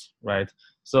users, right?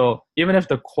 So even if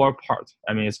the core part,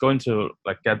 it's going to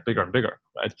get bigger and bigger,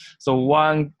 right? So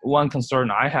one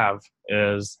concern I have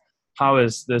is, how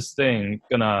is this thing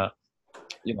gonna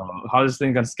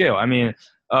scale?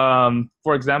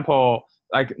 For example,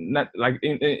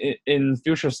 in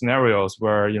future scenarios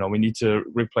where we need to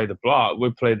replay the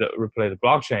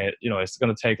blockchain, it's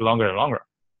going to take longer and longer,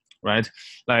 right?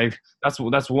 That's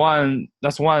one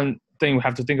thing we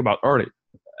have to think about early.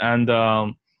 And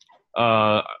are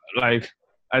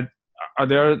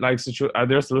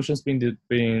there solutions being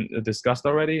discussed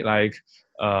already?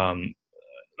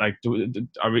 Do we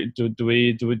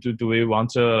want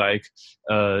to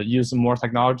use more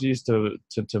technologies to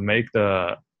make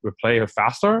the replay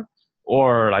faster,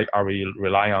 or are we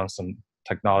relying on some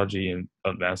technology and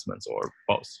advancements, or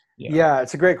both? Yeah,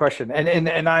 it's a great question,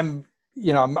 and I'm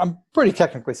I'm pretty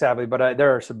technically savvy, but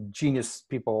there are some genius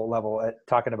people level at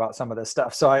talking about some of this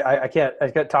stuff. So I can't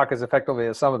talk as effectively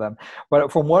as some of them.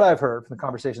 But from what I've heard from the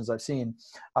conversations I've seen,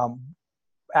 um,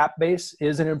 app base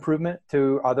is an improvement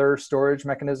to other storage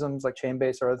mechanisms like chain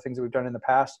base or other things that we've done in the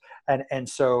past. And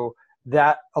so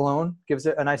that alone gives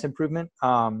it a nice improvement.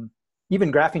 Even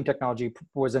graphene technology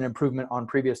was an improvement on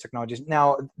previous technologies.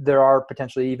 Now there are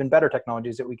potentially even better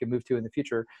technologies that we could move to in the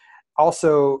future.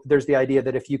 Also, there's the idea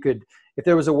that if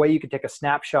there was a way you could take a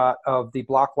snapshot of the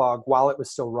block log while it was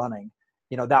still running,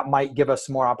 that might give us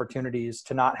more opportunities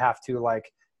to not have to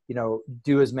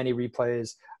do as many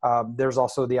replays. There's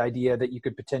also the idea that you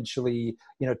could potentially,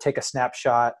 take a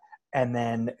snapshot and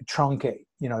then truncate.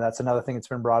 That's another thing that's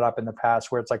been brought up in the past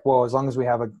where it's like, well, as long as we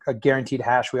have a guaranteed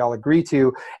hash we all agree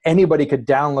to, anybody could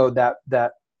download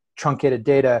that truncated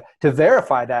data to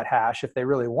verify that hash if they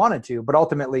really wanted to. But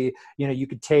ultimately, you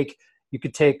could take,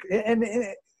 and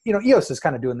EOS is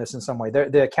kind of doing this in some way.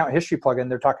 The account history plugin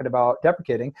they're talking about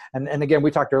deprecating. And again,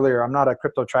 we talked earlier, I'm not a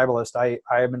crypto tribalist. I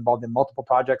am involved in multiple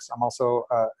projects. I'm also,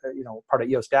 part of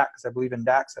EOS DAC because I believe in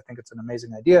DAX. I think it's an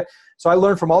amazing idea. So I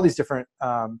learned from all these different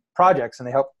projects, and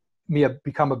they help me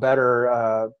become a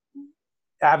better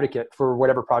advocate for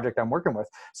whatever project I'm working with.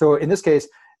 So in this case,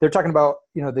 they're talking about,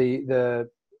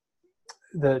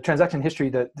 the transaction history,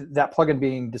 that plugin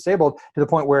being disabled to the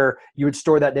point where you would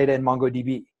store that data in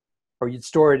MongoDB, or you'd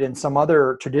store it in some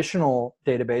other traditional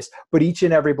database, but each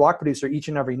and every block producer, each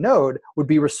and every node would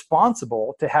be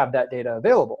responsible to have that data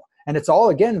available. And it's all,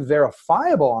 again,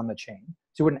 verifiable on the chain.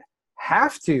 So you wouldn't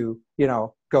have to,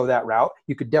 go that route.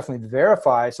 You could definitely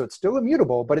verify, so it's still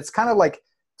immutable, but it's kind of like,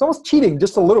 it's almost cheating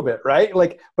just a little bit, right?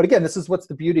 But again, this is what's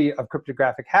the beauty of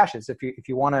cryptographic hashes. If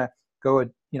you want to go,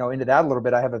 into that a little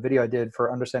bit, I have a video I did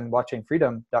for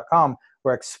understandingblockchainfreedom.com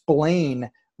where I explain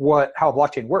how a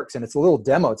blockchain works. And it's a little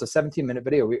demo. It's a 17-minute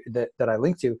video that I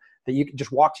linked to that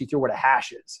just walks you through what a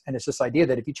hash is. And it's this idea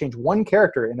that if you change one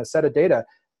character in a set of data,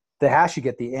 the hash you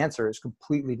get, the answer is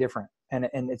completely different. And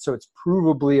so it's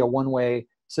provably a one-way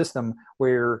system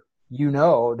where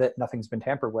that nothing's been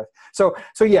tampered with. So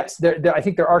yes, I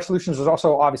think there are solutions. There's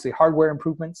also obviously hardware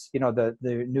improvements. The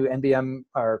new NVM,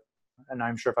 and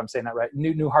I'm sure if I'm saying that right,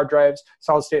 new hard drives,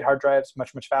 solid state hard drives,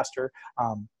 much, much faster.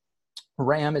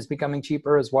 RAM is becoming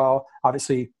cheaper as well.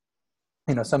 Obviously,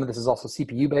 some of this is also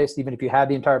CPU based. Even if you have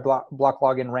the entire block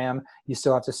log in RAM, you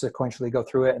still have to sequentially go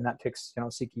through it, and that takes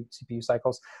CPU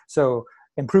cycles. So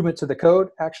improvement to the code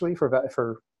actually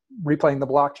for replaying the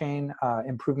blockchain,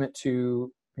 improvement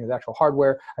to the actual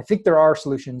hardware. I think there are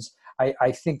solutions.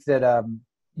 I think that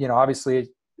obviously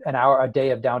a day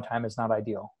of downtime is not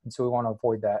ideal, and so we want to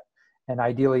avoid that. And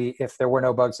ideally, if there were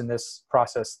no bugs in this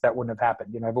process, that wouldn't have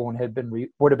happened. Everyone would have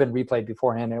been replayed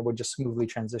beforehand, and it would just smoothly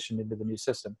transition into the new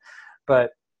system.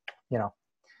 But it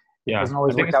doesn't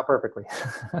always work out perfectly.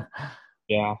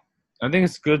 Yeah, I think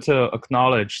it's good to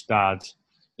acknowledge that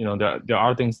there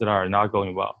are things that are not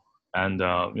going well, and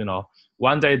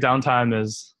one day downtime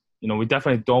is we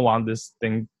definitely don't want this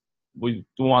thing.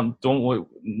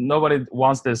 Nobody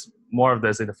wants more of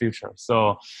this in the future.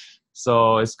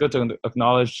 So it's good to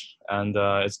acknowledge, and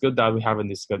it's good that we're having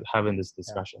this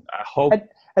discussion. Yeah. I hope.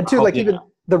 And too, even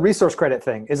the resource credit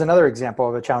thing is another example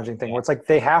of a challenging thing where it's like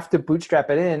they have to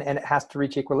bootstrap it in, and it has to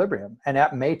reach equilibrium, and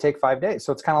that may take 5 days.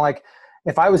 So it's kind of like,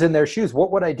 if I was in their shoes,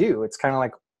 what would I do? It's kind of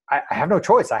like, I have no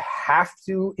choice. I have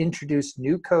to introduce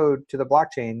new code to the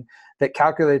blockchain that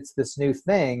calculates this new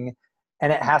thing,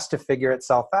 and it has to figure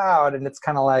itself out. And it's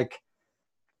kind of like,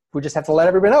 we just have to let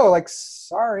everybody know,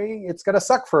 sorry, it's going to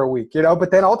suck for a week,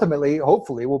 but then ultimately,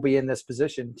 hopefully we'll be in this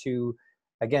position to,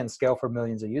 again, scale for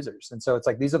millions of users. And so it's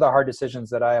like, these are the hard decisions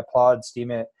that I applaud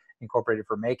Steemit Incorporated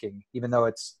for making, even though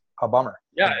it's a bummer.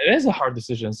 Yeah, it is a hard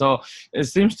decision. So it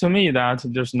seems to me that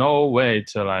there's no way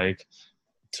to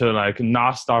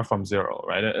not start from zero,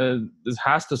 right? It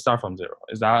has to start from zero.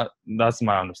 That's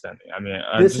my understanding. I mean,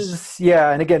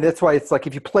 and again, that's why it's like,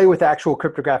 if you play with actual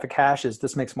cryptographic hashes,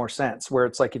 this makes more sense, where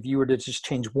it's like, if you were to just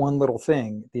change one little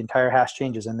thing, the entire hash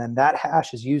changes, and then that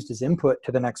hash is used as input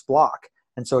to the next block.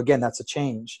 And so again, that's a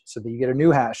change, so that you get a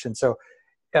new hash. And so,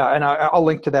 and I'll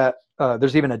link to that.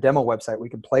 There's even a demo website we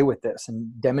can play with this and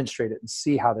demonstrate it and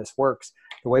see how this works.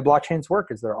 The way blockchains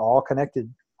work is they're all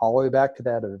connected all the way back to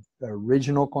that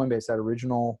original Coinbase, that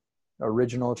original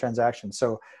transaction.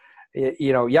 So,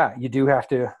 you do have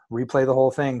to replay the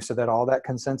whole thing so that all that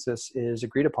consensus is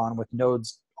agreed upon with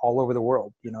nodes all over the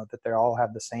world, that they all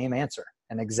have the same answer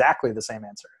and exactly the same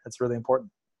answer. That's really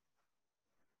important.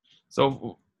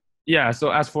 So,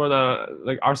 so as for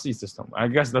the RC system, I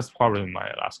guess that's probably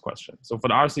my last question. So for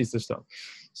the RC system,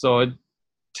 so it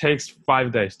takes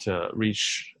 5 days to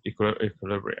reach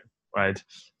equilibrium. right?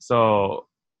 So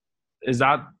is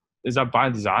that by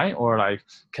design, or like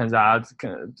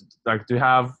like do you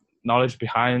have knowledge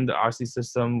behind the RC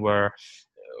system where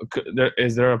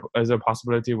is there a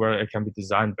possibility where it can be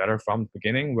designed better from the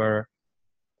beginning? Where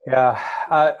Yeah,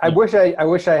 I wish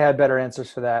I had better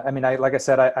answers for that. I mean, like I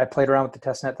said, I played around with the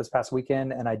testnet this past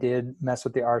weekend, and I did mess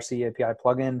with the RC API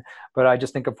plugin. But I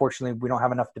just think, unfortunately, we don't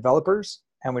have enough developers,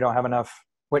 and we don't have enough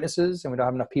witnesses, and we don't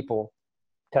have enough people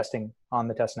testing on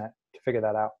the testnet to figure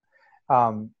that out.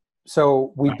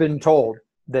 So we've been told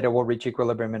that it will reach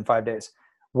equilibrium in 5 days.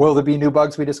 Will there be new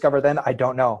bugs we discover then? I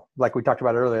don't know. Like we talked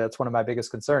about earlier, that's one of my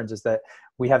biggest concerns, is that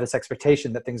we have this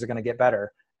expectation that things are going to get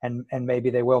better, and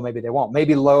maybe they will, maybe they won't.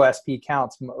 Maybe low SP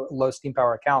counts, low steam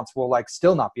power accounts will like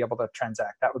still not be able to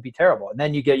transact. That would be terrible. And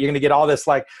then you're going to get all this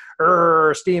like,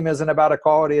 Steem isn't about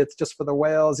equality, it's just for the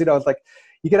whales. You know, it's like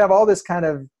you could have all this kind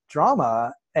of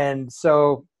drama. And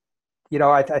so, you know,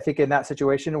 I think in that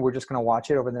situation, we're just going to watch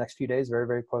it over the next few days very,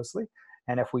 very closely.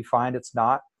 And if we find it's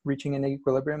not reaching an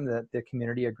equilibrium that the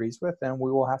community agrees with, then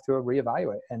we will have to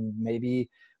reevaluate. And maybe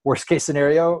worst case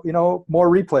scenario, you know, more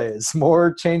replays,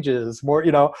 more changes, more,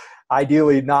 you know,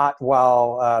 ideally not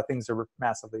while things are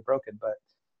massively broken. But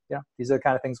yeah, these are the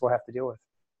kind of things we'll have to deal with.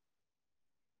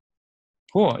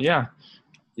 Cool. Yeah.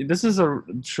 This is a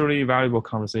truly valuable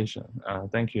conversation.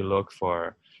 Thank you, Luke,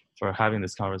 for having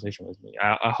this conversation with me.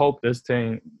 I hope this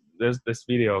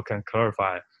video can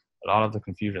clarify a lot of the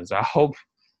confusions. I hope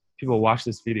people watch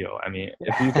this video. I mean,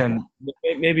 if you can,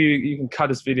 maybe you can cut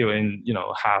this video in, you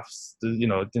know, halves, you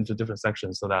know, into different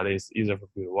sections so that it's easier for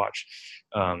people to watch.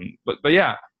 But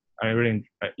yeah, I really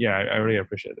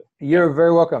appreciate it. You're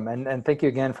very welcome. And thank you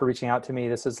again for reaching out to me.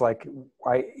 This is like,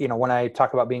 you know, when I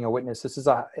talk about being a witness, this is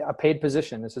a paid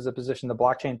position. This is a position the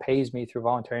blockchain pays me through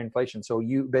voluntary inflation. So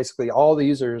you basically, all the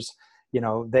users, you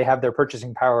know, they have their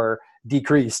purchasing power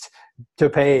decreased to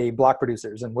pay block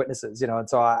producers and witnesses, you know, and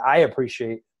so I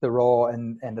appreciate the role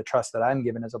and the trust that I'm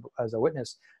given as a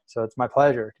witness. So it's my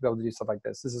pleasure to be able to do stuff like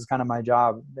this. This is kind of my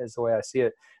job, is the way I see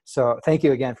it. So thank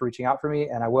you again for reaching out for me.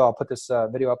 And I'll put this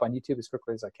video up on YouTube as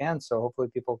quickly as I can. So hopefully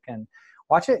people can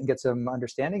watch it and get some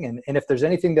understanding. And if there's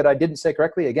anything that I didn't say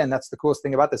correctly, again, that's the coolest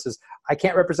thing about this, is I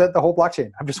can't represent the whole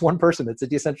blockchain. I'm just one person. It's a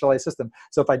decentralized system.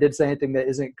 So if I did say anything that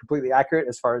isn't completely accurate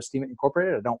as far as Steemit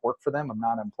Incorporated, I don't work for them, I'm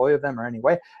not an employee of them or any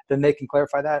way, then they can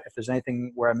clarify that. If there's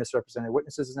anything where I misrepresented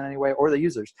witnesses in any way, or the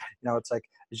users, you know, it's like,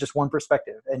 it's just one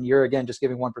perspective. And you're, again, just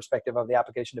giving one perspective of the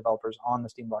application developers on the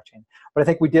Steem blockchain. But I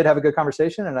think we did have a good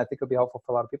conversation, and I think it'll be helpful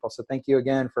for a lot of people. So thank you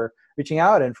again for reaching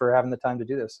out and for having the time to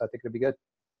do this. I think it'll be good.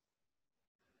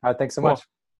 All right, thanks so much.